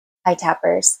Hi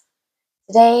Tappers.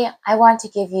 Today I want to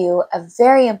give you a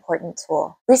very important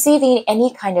tool. Receiving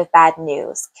any kind of bad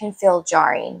news can feel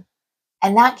jarring,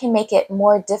 and that can make it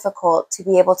more difficult to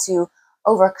be able to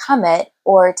overcome it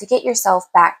or to get yourself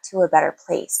back to a better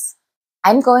place.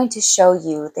 I'm going to show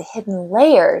you the hidden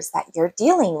layers that you're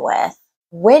dealing with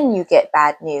when you get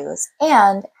bad news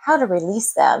and how to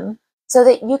release them so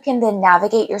that you can then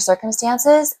navigate your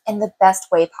circumstances in the best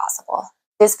way possible.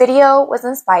 This video was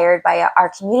inspired by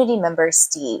our community member,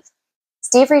 Steve.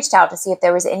 Steve reached out to see if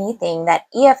there was anything that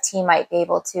EFT might be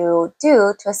able to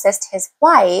do to assist his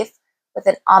wife with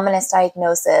an ominous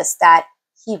diagnosis that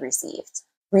he received.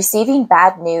 Receiving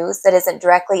bad news that isn't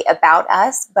directly about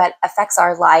us but affects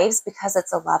our lives because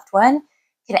it's a loved one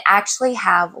can actually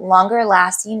have longer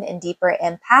lasting and deeper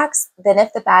impacts than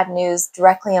if the bad news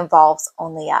directly involves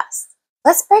only us.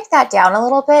 Let's break that down a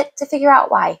little bit to figure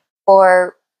out why.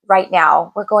 For right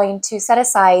now, we're going to set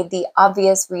aside the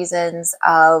obvious reasons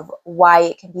of why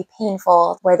it can be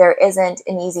painful, where there isn't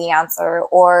an easy answer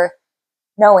or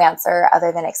no answer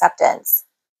other than acceptance.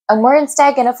 And we're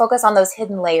instead going to focus on those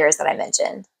hidden layers that I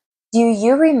mentioned. Do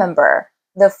you remember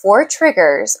the 4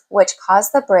 triggers which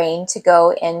cause the brain to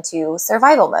go into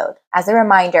survival mode? As a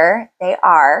reminder, they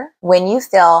are when you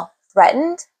feel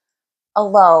threatened,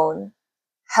 alone,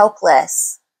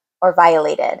 helpless, or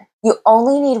violated. You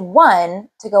only need one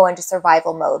to go into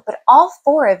survival mode, but all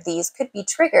 4 of these could be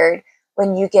triggered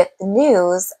when you get the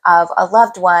news of a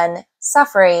loved one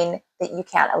suffering that you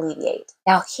can't alleviate.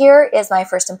 Now, here is my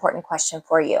first important question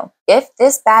for you. If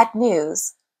this bad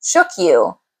news shook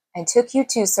you and took you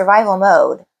to survival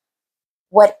mode,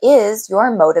 what is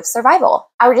your mode of survival?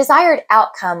 Our desired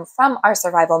outcome from our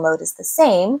survival mode is the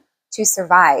same, to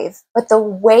survive, but the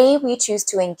way we choose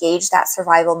to engage that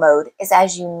survival mode is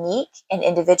as unique and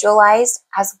individualized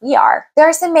as we are. There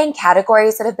are some main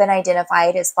categories that have been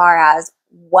identified as far as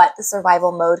what the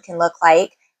survival mode can look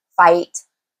like: fight,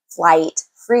 flight,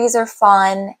 freeze or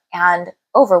fawn, and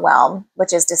overwhelm,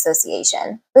 which is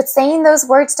dissociation. But saying those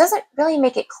words doesn't really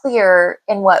make it clear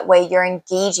in what way you're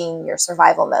engaging your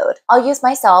survival mode. I'll use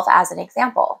myself as an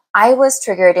example. I was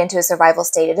triggered into a survival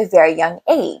state at a very young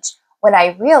age, when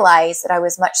I realized that I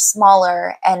was much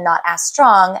smaller and not as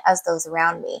strong as those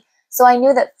around me. So I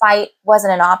knew that fight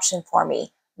wasn't an option for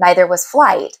me. Neither was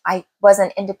flight. I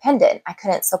wasn't independent. I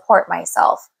couldn't support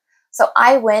myself. So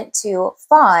I went to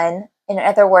fawn, in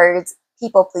other words,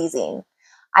 people pleasing.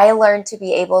 I learned to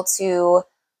be able to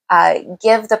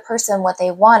give the person what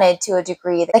they wanted to a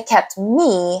degree that kept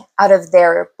me out of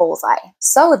their bullseye.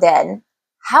 So then,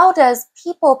 how does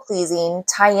people pleasing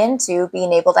tie into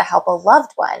being able to help a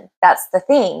loved one? That's the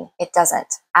thing, it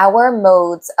doesn't. Our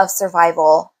modes of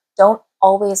survival don't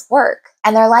always work,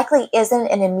 and there likely isn't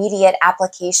an immediate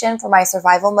application for my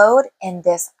survival mode in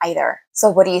this either. So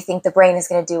what do you think the brain is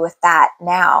going to do with that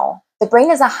now? The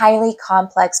brain is a highly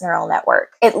complex neural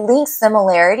network. It links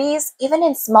similarities even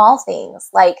in small things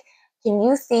like, can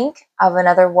you think of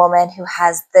another woman who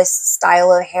has this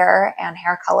style of hair and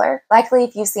hair color? Likely,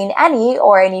 if you've seen any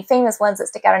or any famous ones that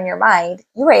stick out in your mind,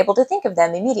 you were able to think of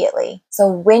them immediately. So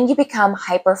when you become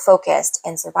hyper-focused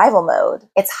in survival mode,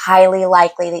 it's highly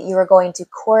likely that you are going to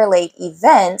correlate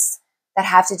events that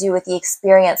have to do with the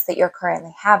experience that you're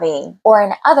currently having. Or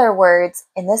in other words,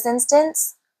 in this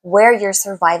instance, where your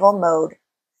survival mode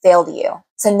failed you.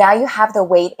 So now you have the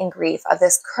weight and grief of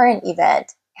this current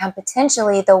event and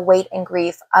potentially the weight and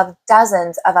grief of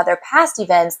dozens of other past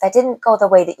events that didn't go the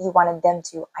way that you wanted them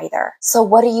to either. So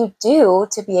what do you do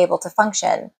to be able to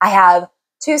function? I have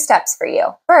 2 steps for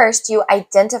you. First, you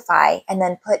identify and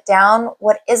then put down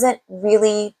what isn't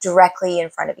really directly in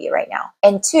front of you right now.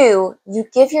 And 2, you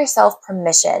give yourself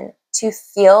permission to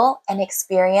feel and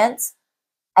experience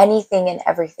anything and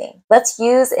everything. Let's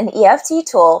use an EFT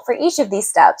tool for each of these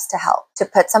steps to help. To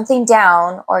put something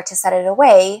down or to set it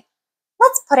away,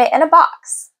 let's put it in a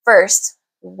box. First,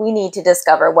 we need to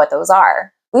discover what those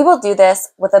are. We will do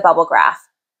this with a bubble graph.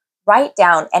 Write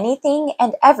down anything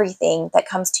and everything that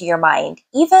comes to your mind,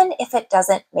 even if it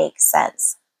doesn't make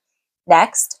sense.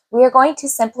 Next, we are going to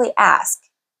simply ask,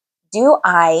 do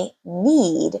I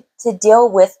need to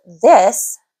deal with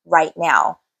this right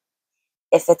now?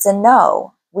 If it's a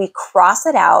no, we cross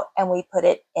it out and we put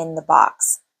it in the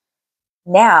box.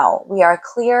 Now we are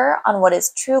clear on what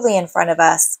is truly in front of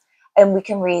us, and we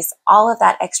can release all of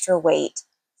that extra weight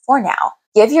for now.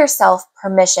 Give yourself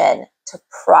permission to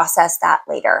process that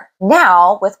later.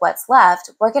 Now, with what's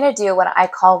left, we're going to do what I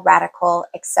call radical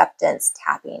acceptance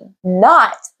tapping.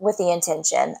 Not with the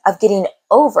intention of getting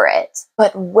over it,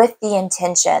 but with the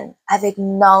intention of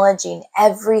acknowledging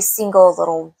every single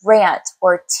little rant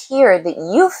or tear that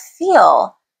you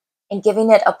feel and giving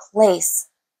it a place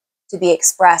to be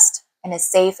expressed in a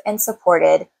safe and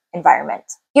supported environment.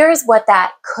 Here's what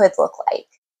that could look like.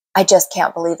 I just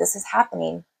can't believe this is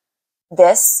happening.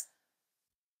 I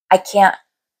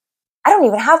don't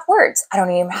even have words. I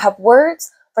don't even have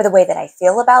words for the way that I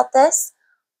feel about this.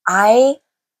 I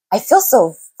feel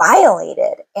so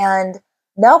violated, and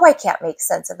no, I can't make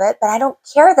sense of it, but I don't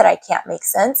care that I can't make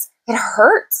sense. It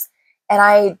hurts. And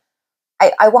I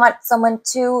want someone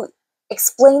to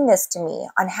explain this to me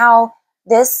on how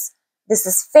this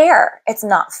is fair. It's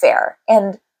not fair.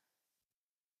 And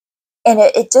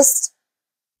it just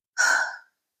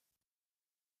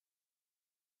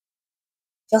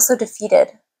feels so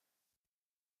defeated.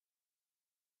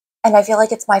 And I feel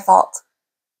like it's my fault.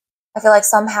 I feel like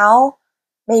somehow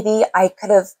maybe I could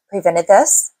have prevented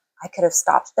this. I could have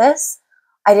stopped this.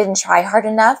 I didn't try hard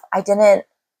enough. I didn't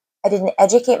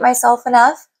educate myself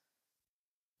enough.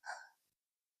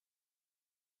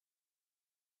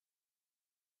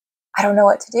 I don't know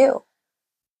what to do.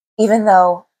 Even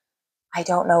though I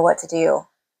don't know what to do,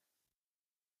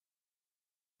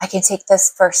 I can take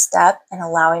this first step in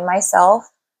allowing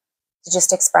myself to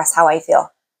just express how I feel.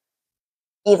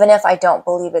 Even if I don't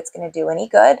believe it's going to do any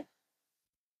good,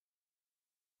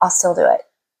 I'll still do it.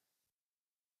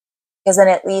 Because then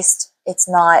at least it's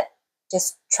not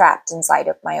just trapped inside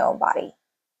of my own body.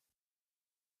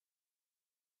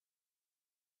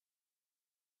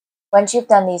 Once you've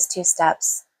done these 2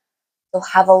 steps, you'll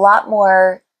have a lot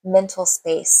more mental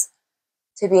space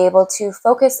to be able to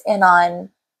focus in on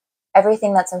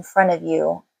everything that's in front of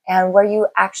you and where you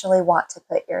actually want to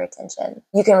put your attention.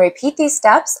 You can repeat these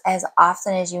steps as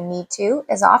often as you need to,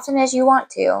 as often as you want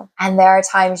to. And there are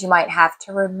times you might have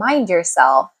to remind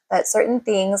yourself that certain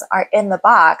things are in the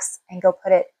box and go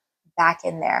put it back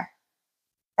in there.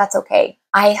 That's okay.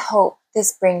 I hope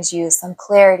this brings you some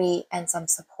clarity and some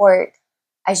support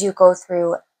as you go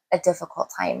through a difficult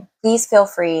time. Please feel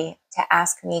free to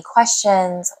ask me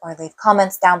questions or leave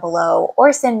comments down below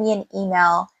or send me an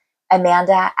email,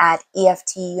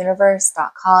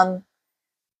 amanda@EFTUniverse.com.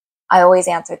 I always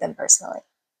answer them personally.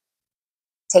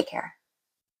 Take care.